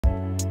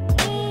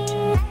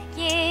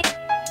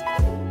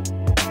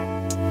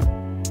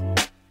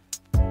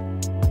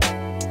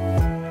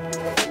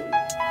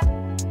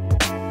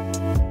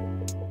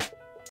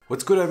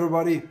What's good,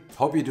 everybody?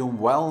 Hope you're doing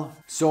well.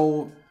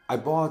 So I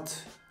bought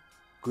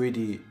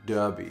Guidis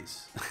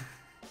derbies.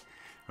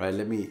 Right,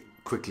 let me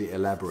quickly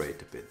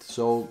elaborate a bit.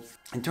 So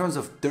in terms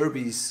of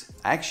derbies,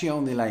 I actually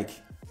only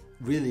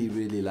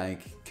really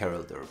like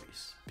Carol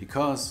derbies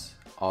because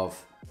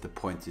of the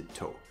pointed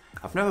toe.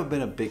 I've never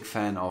been a big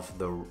fan of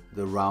the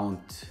round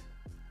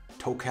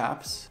toe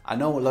caps. I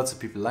know lots of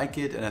people like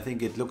it and I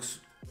think it looks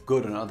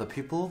good on other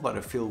people, but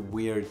I feel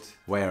weird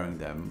wearing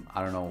them.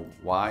 I don't know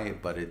why,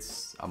 but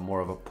I'm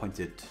more of a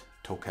pointed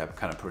toe cap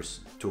kind of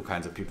person. Two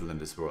kinds of people in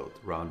this world,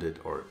 rounded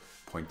or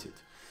pointed.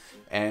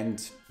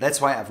 And that's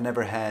why I've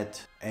never had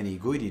any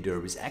Guidis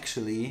derbies.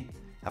 Actually,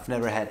 I've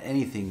never had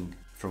anything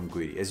from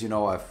Guidis. As you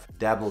know, I've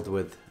dabbled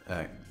with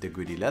the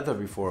Guidis leather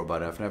before,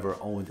 but I've never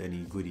owned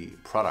any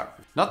Guidis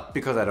product. Not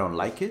because I don't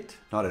like it,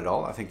 not at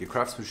all. I think the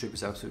craftsmanship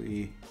is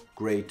absolutely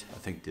great. I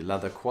think the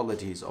leather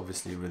quality is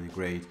obviously really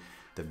great.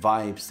 The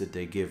vibes that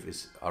they give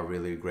are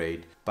really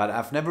great. But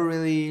I've never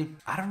really,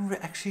 I don't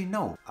actually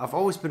know. I've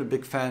always been a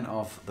big fan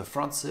of the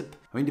front zip.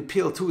 I mean, the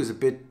PL2 is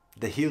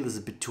the heel is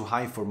a bit too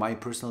high for my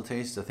personal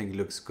taste. I think it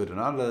looks good on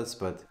others,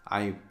 but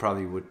I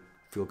probably would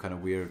feel kind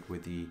of weird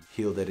with the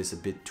heel that is a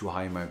bit too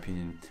high in my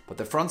opinion. But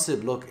the front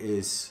zip look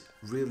is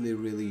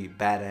really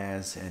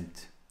badass, and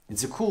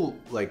it's a cool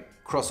like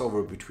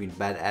crossover between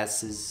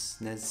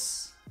badassness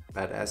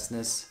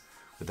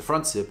with the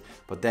front zip,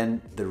 but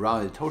then the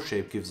rounded toe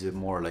shape gives it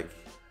more like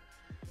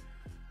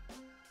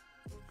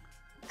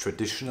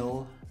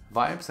traditional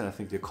vibes, and I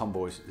think the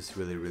combo is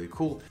really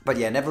cool. But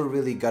yeah, never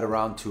really got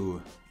around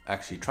to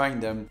actually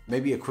trying them.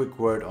 Maybe a quick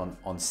word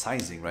on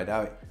sizing, right?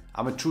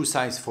 I'm a true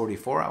size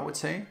 44, I would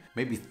say.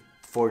 Maybe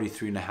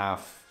 43.5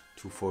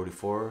 to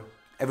 44.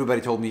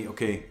 Everybody told me,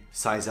 okay,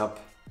 size up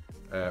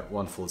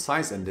one full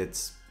size, and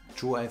that's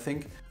true, I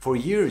think. For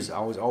years,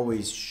 I was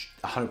always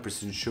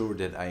 100% sure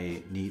that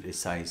I need a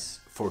size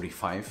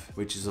 45,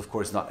 which is of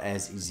course not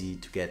as easy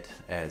to get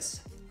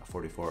as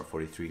 44,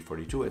 43,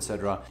 42,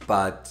 etc.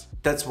 But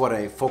that's what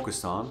I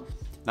focused on.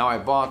 Now I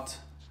bought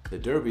the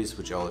derbies,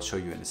 which I'll show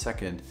you in a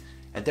second,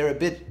 and they're a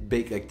bit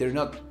big. Like they're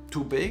not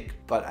too big,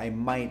 but I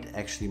might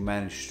actually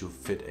manage to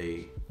fit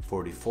a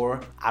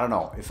 44. I don't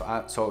know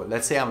so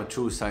let's say I'm a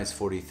true size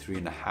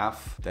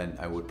 43.5, then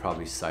I would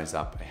probably size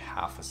up a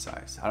half a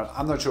size.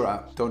 I'm not sure.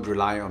 I don't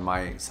rely on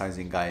my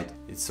sizing guide.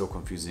 It's so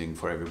confusing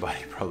for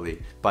everybody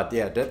probably. But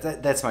yeah,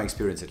 that's my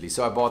experience at least.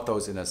 So I bought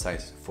those in a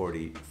size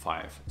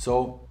 45.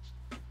 So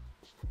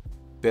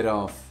bit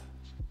of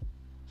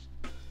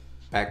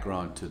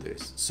background to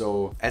this.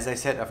 So as I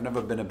said, I've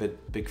never been a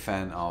big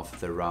fan of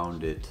the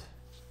rounded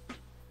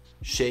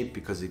shape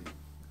because it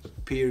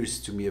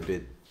appears to me a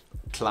bit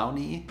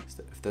clowny,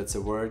 if that's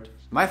a word.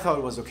 My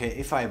thought was, okay,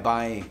 if I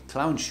buy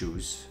clown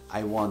shoes,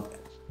 I want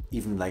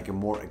even like a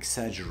more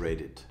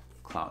exaggerated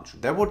clown shoe.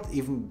 That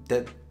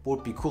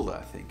would be cooler,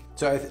 I think.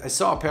 So I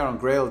saw a pair on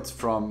Grailed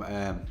from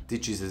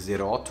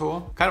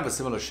Guidis, kind of a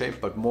similar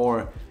shape, but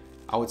more,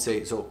 I would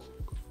say, so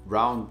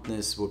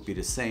roundness would be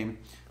the same,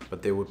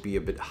 but they would be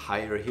a bit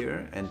higher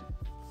here, and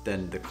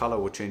then the color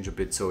would change a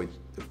bit so it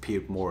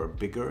appeared more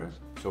bigger,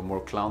 so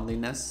more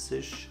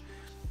clownliness-ish.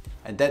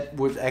 And that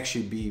would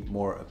actually be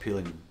more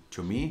appealing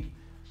to me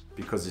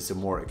because it's a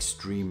more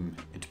extreme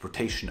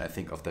interpretation, I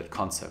think, of that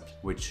concept,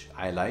 which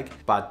I like.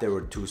 But they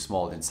were too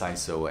small in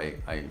size, so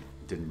I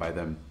didn't buy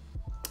them.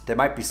 They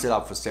might be still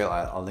up for sale.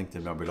 I'll link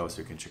them down below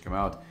so you can check them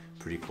out.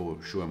 Pretty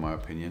cool shoe in my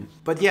opinion.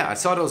 But yeah, I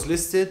saw those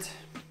listed.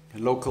 A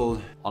local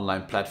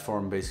online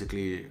platform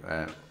basically,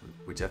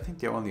 which I think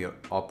they only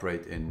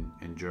operate in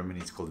Germany.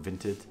 It's called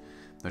Vinted.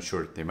 Not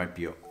sure, they might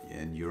be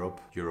in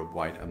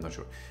Europe-wide, I'm not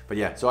sure. But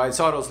yeah, so I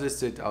saw those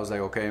listed. I was like,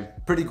 okay,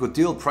 pretty good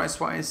deal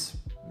price-wise.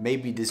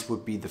 Maybe this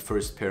would be the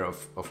first pair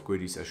of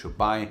Guidis I should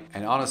buy.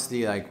 And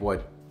honestly, like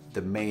what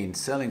the main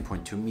selling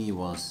point to me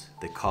was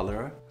the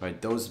color,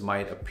 right? Those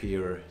might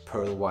appear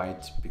pearl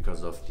white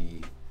because of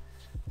the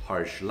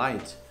harsh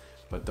light,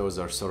 but those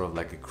are sort of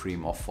like a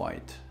cream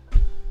off-white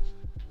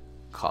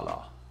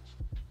color.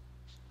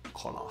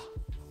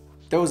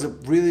 That was a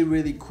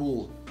really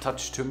cool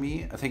touch to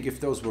me. I think if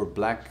those were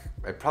black,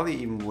 I probably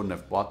even wouldn't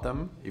have bought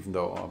them, even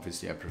though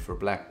obviously I prefer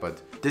black.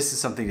 But this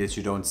is something that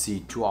you don't see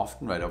too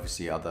often, right?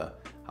 Obviously other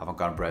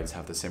avant-garde brands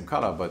have the same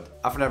color, but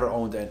I've never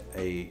owned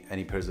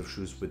any pairs of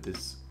shoes with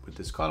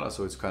this color,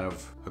 so it's kind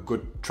of a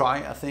good try,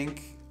 I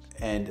think.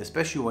 And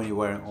especially when you're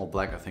wearing all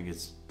black, I think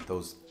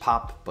those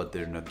pop, but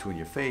they're not too in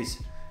your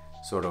face.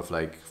 Sort of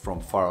like from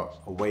far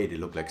away, they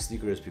look like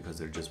sneakers because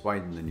they're just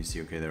white, and then you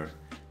see, okay, they're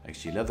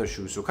actually leather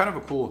shoes. So kind of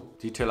a cool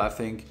detail, I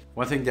think.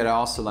 One thing that I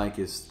also like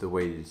is the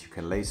way that you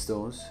can lace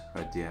those,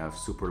 right? They have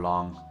super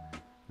long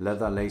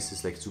leather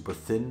laces, like super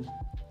thin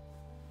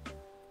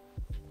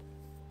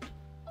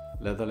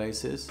leather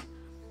laces.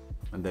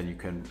 And then you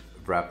can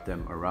wrap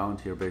them around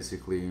here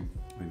basically.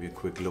 Maybe a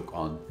quick look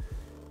on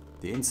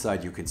the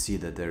inside. You can see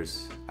that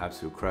there's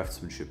absolute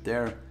craftsmanship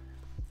there.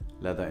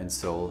 Leather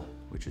insole,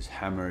 which is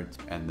hammered,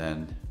 and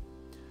then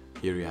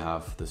here you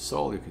have the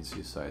sole. You can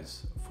see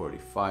size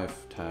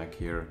 45 tag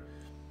here,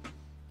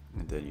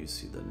 and then you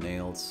see the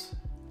nails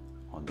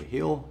on the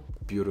heel.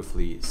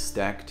 beautifully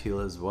stacked heel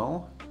as well.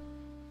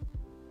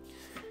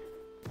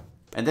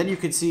 And then you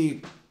can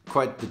see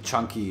quite the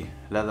chunky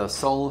leather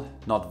sole,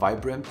 not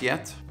vibrant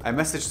yet. I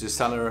messaged the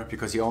seller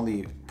because he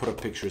only put up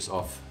pictures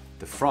of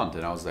the front,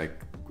 and I was like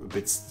a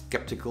bit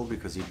skeptical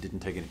because he didn't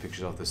take any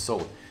pictures of the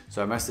sole.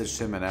 So I messaged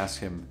him and asked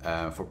him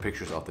for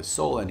pictures of the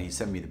sole, and he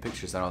sent me the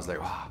pictures, and I was like,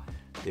 wow,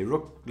 they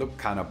look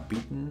kind of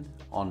beaten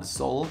on the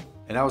sole.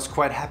 And I was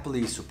quite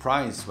happily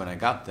surprised when I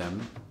got them,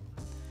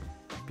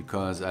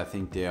 because I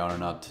think they are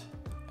not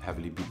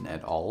heavily beaten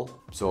at all.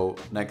 So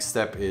next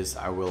step is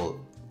I will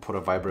put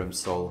a Vibram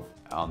sole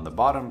on the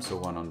bottom, so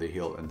one on the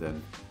heel and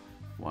then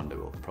one that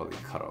will probably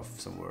cut off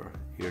somewhere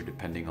here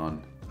depending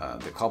on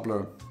the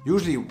cobbler.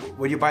 Usually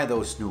when you buy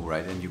those new,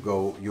 right, and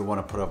you want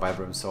to put a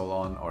Vibram sole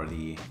on, or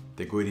the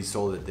Guidis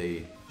sole that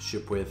they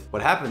ship with,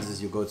 what happens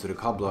is you go to the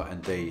cobbler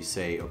and they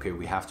say, okay,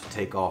 we have to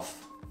take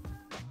off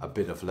a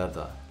bit of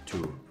leather to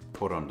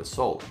put on the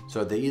sole.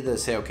 So they either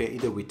say, okay,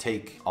 either we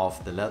take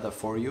off the leather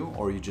for you,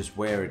 or you just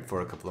wear it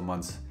for a couple of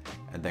months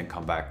and then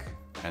come back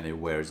and it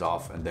wears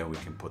off, and then we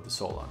can put the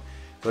sole on.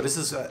 So this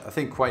is, I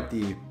think, quite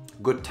the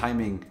good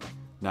timing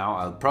now.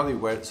 I'll probably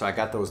wear, so I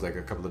got those like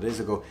a couple of days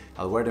ago.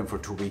 I'll wear them for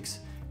 2 weeks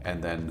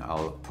and then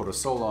I'll put a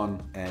sole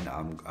on and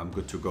I'm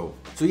good to go.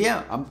 So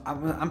yeah,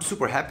 I'm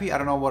super happy. I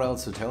don't know what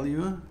else to tell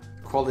you.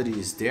 Quality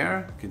is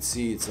there. You can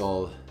see it's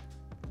all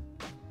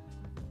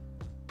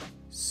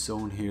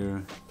sewn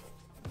here.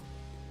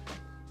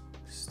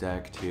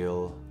 Stacked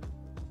heel.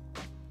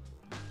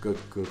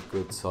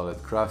 Good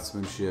solid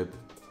craftsmanship.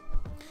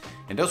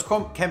 And those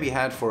can be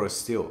had for a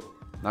steal.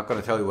 Not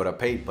gonna tell you what I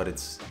paid, but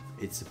it's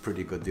a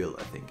pretty good deal,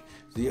 I think.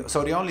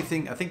 So the only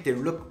thing, I think they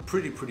look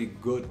pretty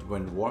good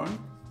when worn.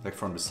 Like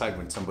from the side,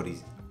 when somebody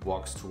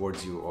walks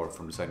towards you or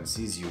from the side and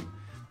sees you,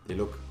 they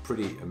look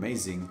pretty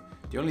amazing.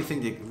 The only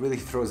thing that really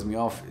throws me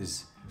off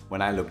is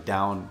when I look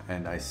down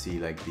and I see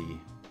like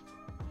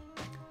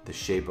the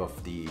shape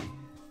of the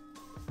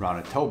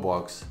rounded toe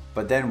box.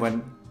 But then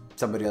when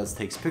somebody else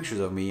takes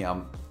pictures of me,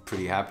 I'm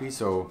pretty happy.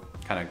 So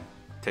kind of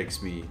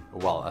takes me a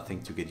while, I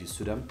think, to get used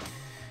to them.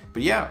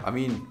 But yeah, I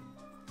mean,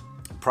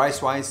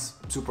 price-wise,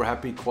 super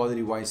happy.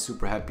 Quality-wise,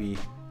 super happy.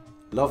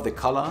 Love the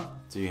color.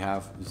 So you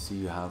see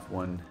you have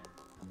one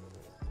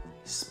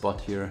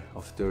spot here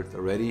of dirt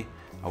already.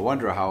 I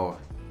wonder how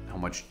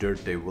much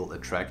dirt they will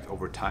attract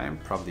over time.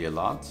 Probably a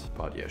lot,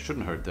 but yeah,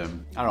 shouldn't hurt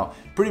them. I don't know,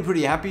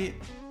 pretty happy.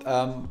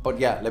 But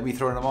yeah, let me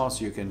throw them on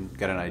so you can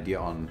get an idea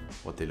on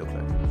what they look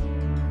like.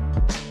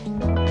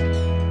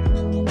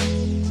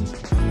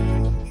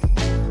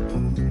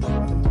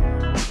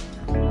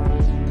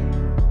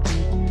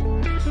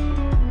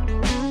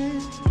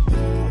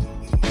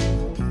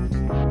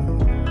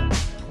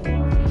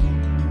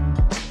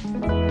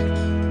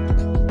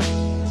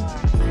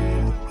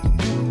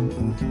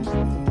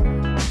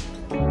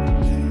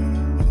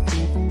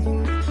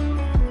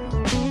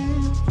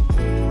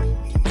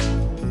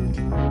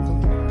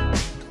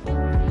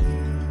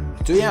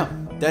 So yeah,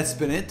 that's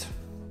been it.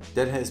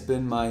 That has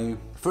been my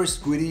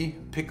first Guidi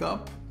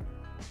pickup.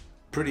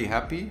 Pretty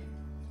happy.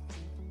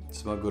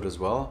 Smell good as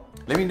well.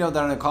 Let me know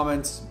down in the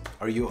comments,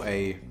 are you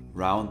a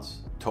round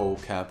toe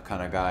cap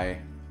kind of guy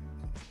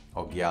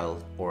or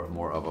gal, or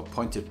more of a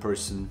pointed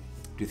person?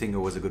 Do you think it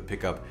was a good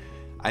pickup?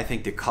 I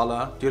think the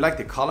color, do you like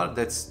the color?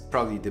 That's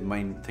probably the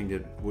main thing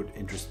that would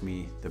interest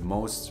me the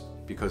most,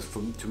 because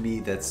to me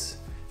that's,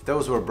 if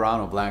those were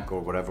brown or black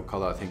or whatever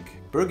color, I think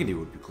burgundy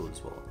would be cool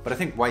as well. But I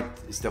think white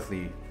is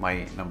definitely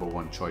my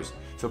 #1 choice.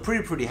 So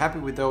pretty happy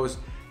with those.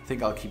 I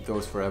think I'll keep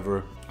those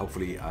forever.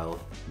 Hopefully I'll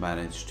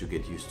manage to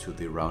get used to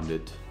the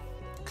rounded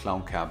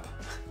clown cap.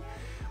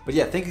 But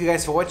yeah, thank you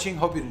guys for watching.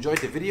 Hope you enjoyed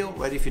the video.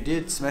 Right, if you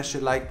did, smash the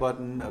like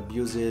button,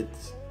 abuse it,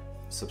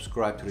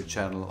 subscribe to the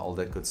channel, all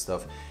that good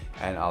stuff.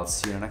 And I'll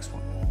see you in the next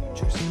one.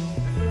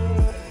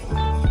 Cheers.